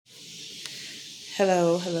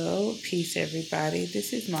Hello, hello, peace, everybody.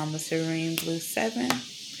 This is Mama Serene Blue 7,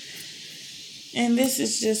 and this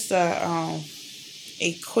is just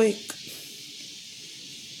a quick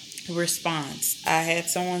response. I had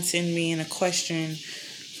someone send me in a question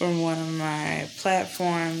from one of my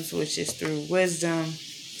platforms, which is through Wisdom.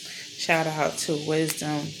 Shout out to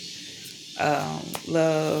Wisdom.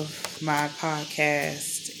 Love my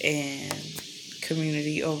podcast and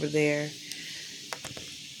community over there.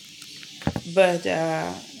 But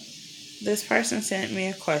this person sent me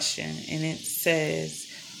a question, and it says,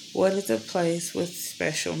 "What is a place with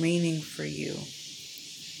special meaning for you?"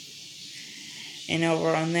 And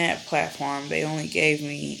over on that platform, they only gave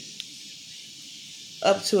me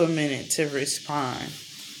up to a minute to respond.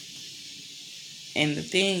 And the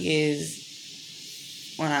thing is,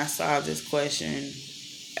 when I saw this question,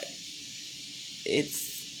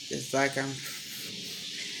 it's like I'm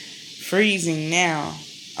freezing now.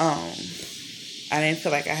 I didn't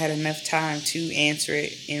feel like I had enough time to answer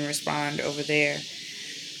it and respond over there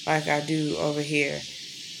like I do over here.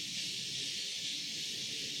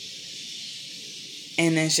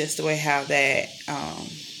 And that's just the way how that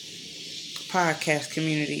podcast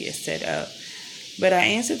community is set up. But I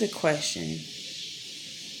answered the question,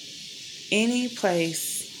 any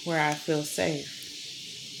place where I feel safe.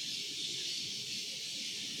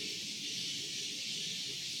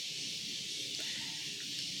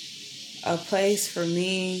 A place for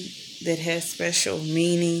me that has special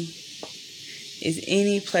meaning is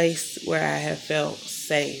any place where I have felt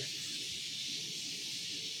safe.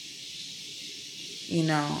 You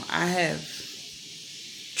know, I have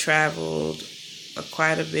traveled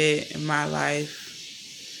quite a bit in my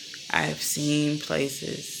life. I have seen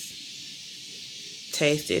places,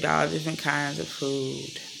 tasted all different kinds of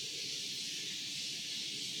food.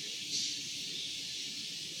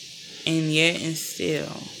 And yet and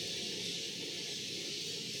still,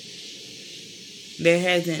 there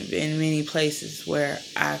hasn't been many places where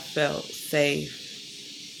I felt safe.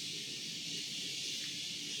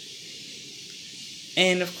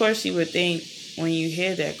 And of course you would think when you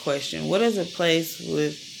hear that question, what is a place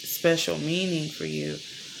with special meaning for you?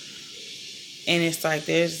 And it's like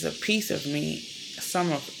there's a piece of me,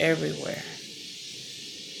 some of everywhere.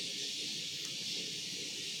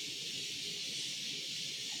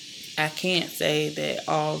 I can't say that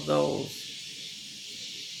all those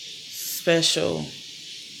special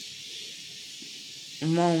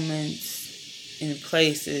moments and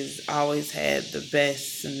places always had the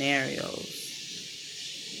best scenarios.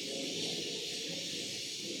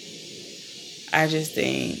 I just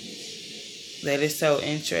think that it's so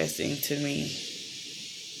interesting to me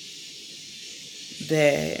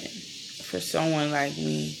that for someone like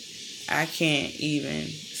me, I can't even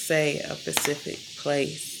say a specific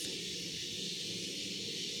place.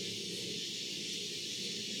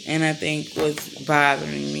 And I think what's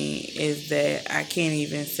bothering me is that I can't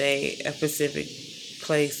even say a specific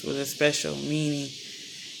place with a special meaning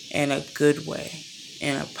in a good way,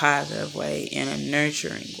 in a positive way, in a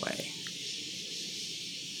nurturing way.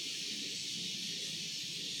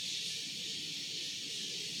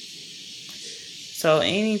 So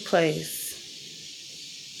any place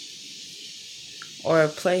or a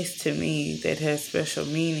place to me that has special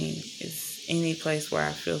meaning is any place where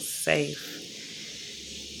I feel safe.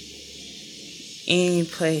 Any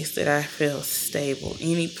place that I feel stable.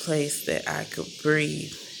 Any place that I could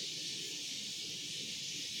breathe.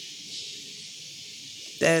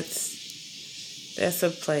 That's a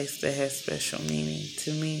place that has special meaning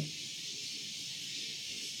to me.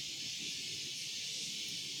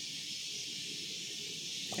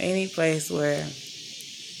 Any place where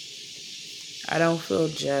I don't feel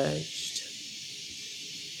judged.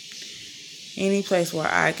 Any place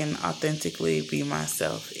where I can authentically be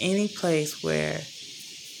myself. Any place where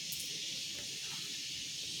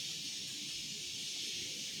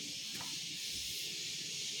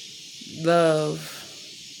love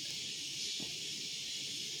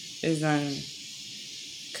is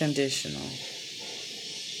unconditional.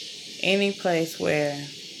 Any place where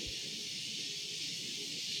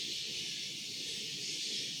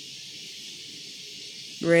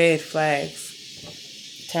red flags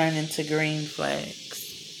turn into green flags.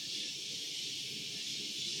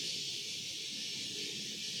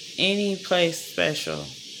 Any place special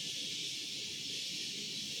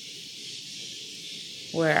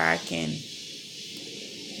where I can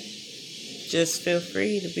just feel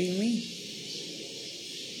free to be me.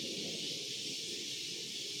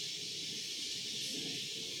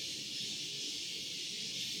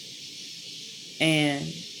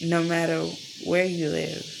 And no matter where you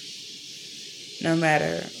live, no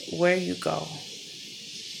matter where you go,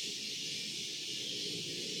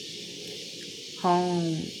 Home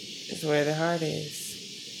is where the heart is.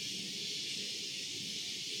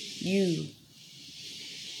 You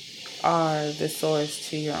are the source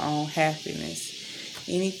to your own happiness.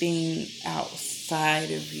 Anything outside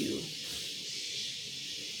of you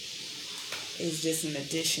is just an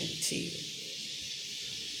addition to you.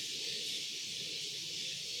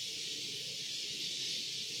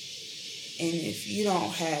 And if you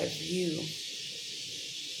don't have you,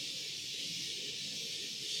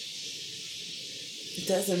 it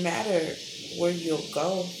doesn't matter where you'll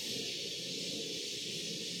go.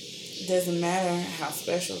 It doesn't matter how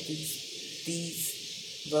special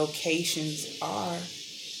these locations are.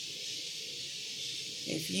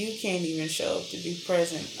 If you can't even show up to be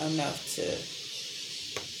present enough to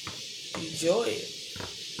enjoy it,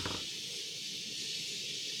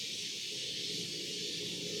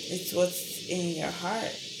 it's what's in your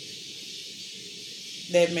heart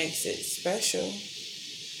that makes it special.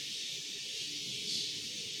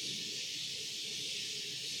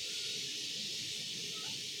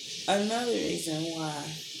 Another reason why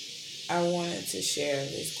I wanted to share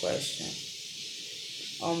this question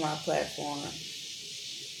on my platform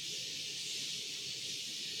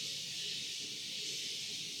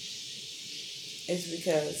is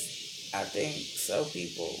because I think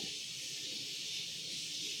people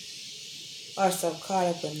are so caught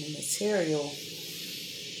up in the material.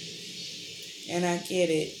 And I get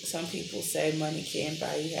it. Some people say money can't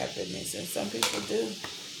buy you happiness, and some people do.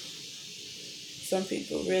 Some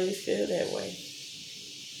people really feel that way.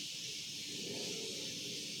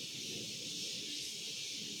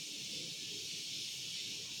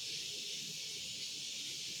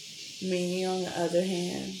 Me, on the other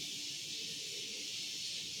hand,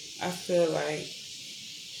 I feel like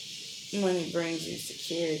money brings you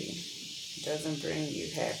security. It doesn't bring you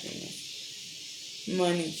happiness.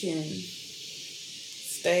 Money can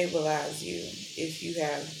stabilize you if you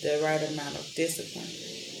have the right amount of discipline.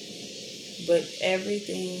 But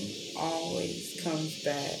everything always comes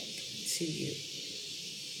back to you.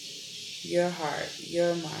 Your heart,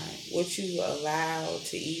 your mind, what you allow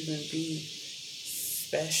to even be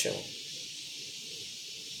special.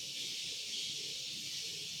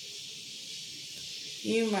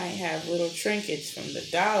 You might have little trinkets from the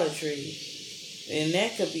Dollar Tree, and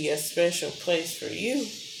that could be a special place for you.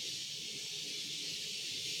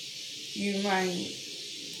 You might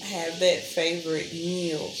have that favorite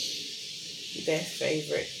meal, that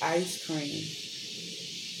favorite ice cream.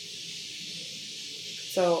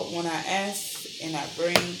 So when I ask and I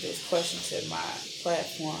bring this question to my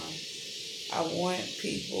platform, I want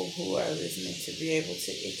people who are listening to be able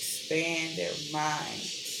to expand their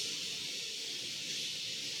minds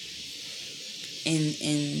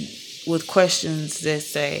in with questions that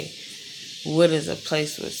say, what is a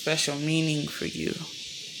place with special meaning for you?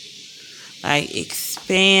 Like,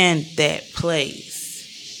 expand that place.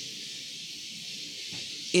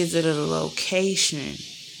 Is it a location?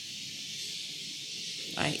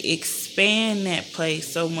 Like, expand that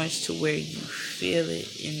place so much to where you feel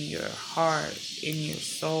it in your heart, in your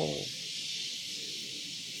soul.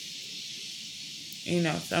 You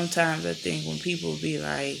know, sometimes I think when people be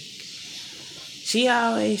like, she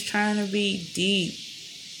always trying to be deep.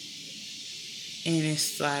 And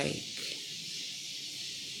it's like,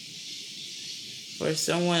 for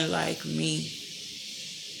someone like me,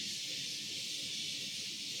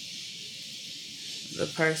 the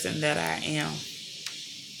person that I am,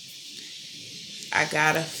 I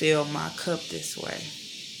gotta fill my cup this way.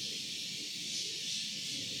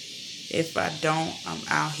 If I don't, I'm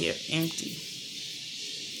out here empty.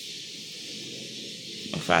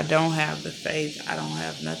 If I don't have the faith, I don't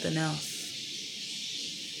have nothing else.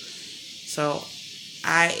 So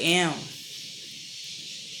I am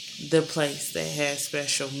the place that has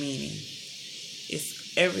special meaning.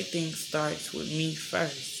 Everything starts with me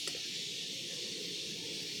first.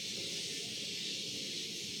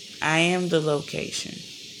 I am the location.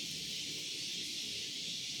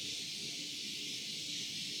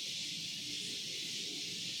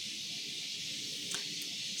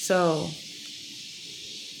 So,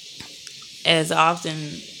 as often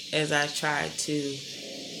as I try to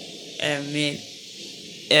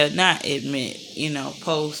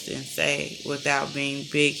post and say without being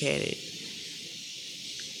big-headed,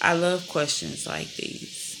 I love questions like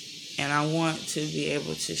these. And I want to be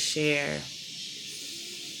able to share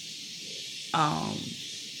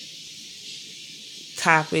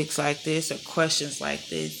topics like this or questions like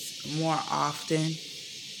this more often.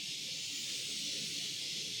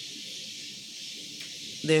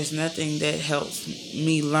 There's nothing that helps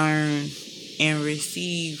me learn and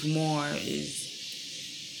receive more is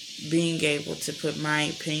being able to put my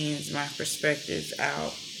opinions, my perspectives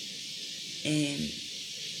out and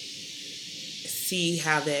see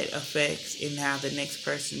how that affects and how the next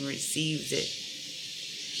person receives it.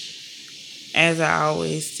 As I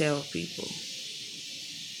always tell people,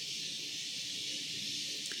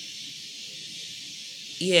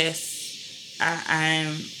 yes, I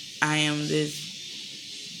am this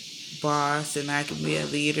boss and I can be a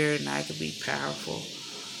leader and I can be powerful,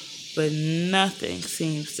 but nothing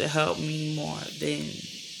seems to help me more than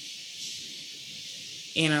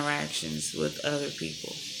interactions with other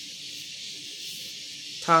people,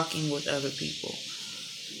 talking with other people,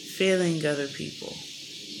 feeling other people,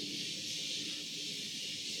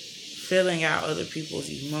 filling out other people's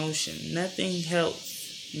emotion. Nothing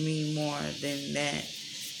helps me more than that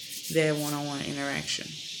one-on-one interaction.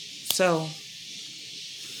 So,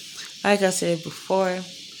 like I said before,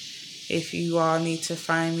 if you all need to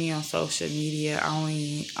find me on social media,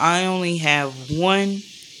 I only have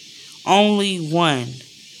only one,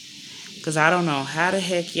 because I don't know how the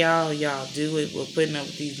heck y'all do it with putting up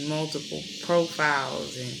these multiple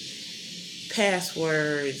profiles and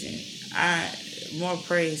passwords, and I more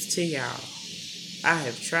praise to y'all. I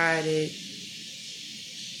have tried it.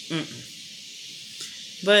 Mm-mm.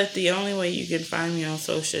 But the only way you can find me on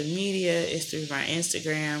social media is through my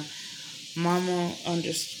Instagram, mama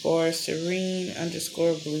underscore serene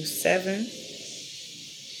underscore blue 7.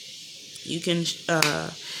 You can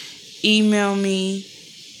email me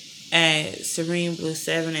at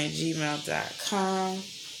sereneblue7@gmail.com.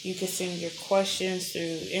 You can send your questions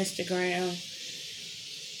through Instagram,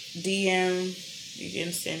 DM. You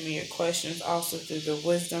can send me your questions also through the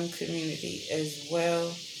wisdom community as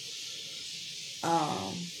well.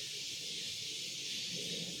 Um,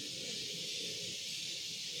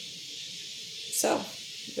 so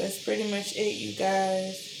that's pretty much it, you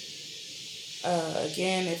guys.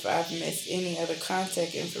 Again, if I've missed any other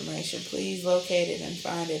contact information, please locate it and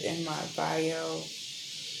find it in my bio.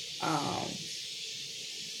 Um,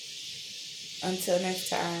 until next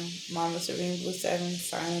time, Mama Serene Blue 7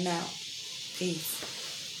 signing out. Peace.